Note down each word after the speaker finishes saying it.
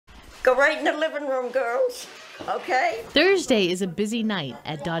Go right in the living room, girls. Okay? Thursday is a busy night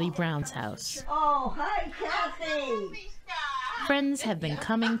at Dottie Brown's house. Oh, hi, Kathy. Friends have been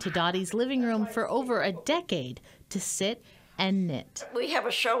coming to Dottie's living room for over a decade to sit and knit. We have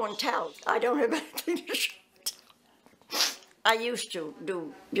a show and tell. I don't have anything to show and tell. I used to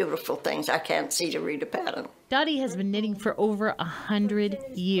do beautiful things. I can't see to read a pattern. Dottie has been knitting for over 100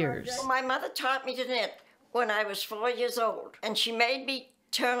 years. My mother taught me to knit when I was 4 years old, and she made me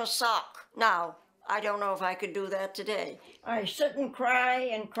turn a sock. Now, I don't know if I could do that today. I sit and cry,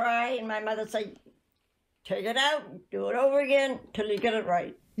 and my mother said, take it out, do it over again till you get it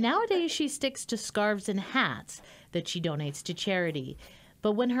right. Nowadays, she sticks to scarves and hats that she donates to charity.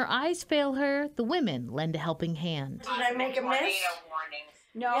 But when her eyes fail her, the women lend a helping hand. Did I make a mess?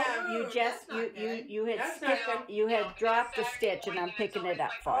 No, you just you had skipped it, you had dropped a stitch, and I'm picking it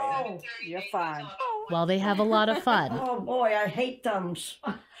up for you. You're fine. While they have a lot of fun, Oh boy, I hate thumbs.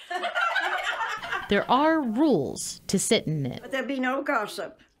 there are rules to sit and knit. But there'll be no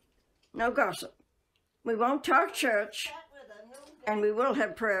gossip. No gossip. We won't talk church, and we will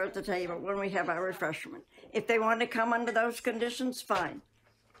have prayer at the table when we have our refreshment. If they want to come under those conditions, fine.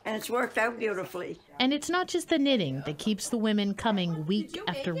 And it's worked out beautifully. And it's not just the knitting that keeps the women coming week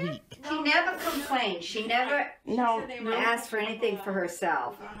after week. She never complains. She never asks for anything for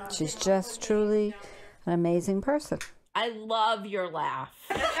herself. She's just truly an amazing person. I love your laugh.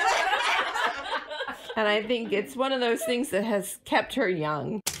 And I think it's one of those things that has kept her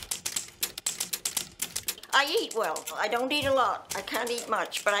young. I eat well. I don't eat a lot. I can't eat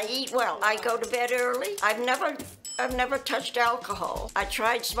much, but I eat well. I go to bed early. I've never touched alcohol. I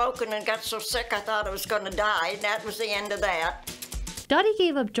tried smoking and got so sick I thought I was going to die, and that was the end of that. Dottie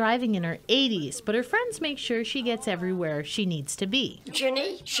gave up driving in her 80s, but her friends make sure she gets everywhere she needs to be.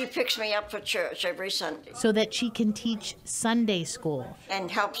 Ginny, she picks me up for church every Sunday. So that she can teach Sunday school.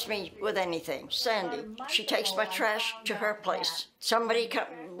 And helps me with anything. Sandy, she takes my trash to her place. Somebody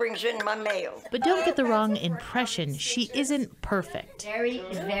brings in my mail. But don't get the wrong impression. She isn't perfect. Very,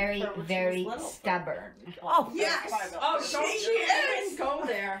 very, very stubborn. Oh, yes. Oh, don't you even go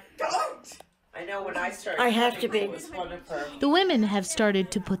there. Don't. I know when I started. I have to be. It was one of her. The women have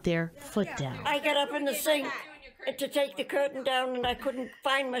started to put their foot down. I got up in the sink to take the curtain down, and I couldn't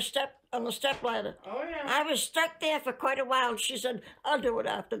find my step on the step ladder. Oh, yeah. I was stuck there for quite a while. She said, I'll do it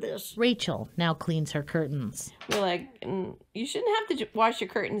after this. Rachel now cleans her curtains. You're like, you shouldn't have to wash your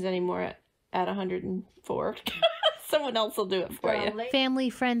curtains anymore at 104. Someone else will do it for you. Family,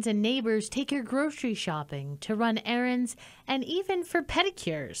 friends, and neighbors take her grocery shopping, to run errands, and even for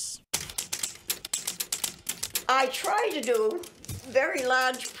pedicures. I try to do very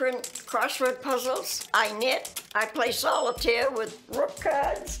large print crossword puzzles. I knit. I play solitaire with rook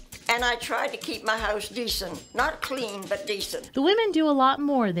cards. And I try to keep my house decent. Not clean, but decent. The women do a lot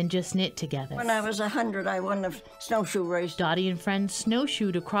more than just knit together. When I was 100, I won the snowshoe race. Dottie and friends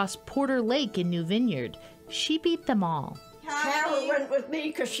snowshoed across Porter Lake in New Vineyard. She beat them all. Carol went with me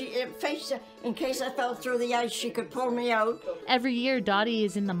because in case I fell through the ice, she could pull me out. Every year, Dottie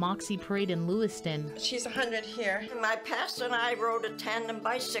is in the Moxie Parade in Lewiston. She's 100 here. My pastor and I rode a tandem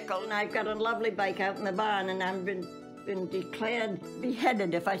bicycle, and I've got a lovely bike out in the barn, and I've been declared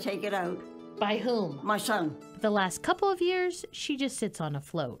beheaded if I take it out. By whom? My son. The last couple of years, she just sits on a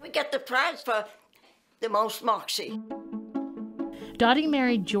float. We get the prize for the most moxie. Dottie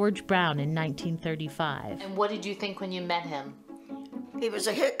married George Brown in 1935. And what did you think when you met him? He was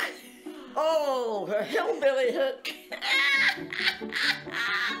a hick. Oh, a hillbilly hick.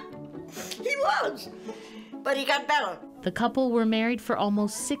 He was, but he got better. The couple were married for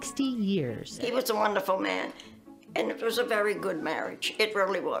almost 60 years. He was a wonderful man, and it was a very good marriage. It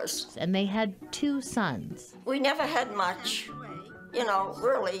really was. And they had 2 sons. We never had much, you know,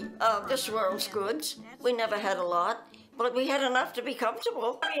 really, of this world's goods. We never had a lot. But we had enough to be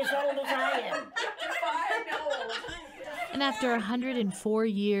comfortable. As old as I am. And after 104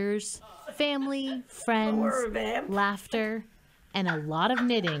 years, family, friends, laughter, and a lot of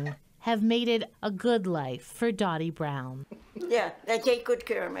knitting have made it a good life for Dottie Brown. Yeah, they take good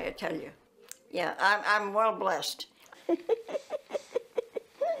care of me, I tell you. Yeah, I'm well blessed.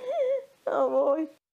 Oh, boy.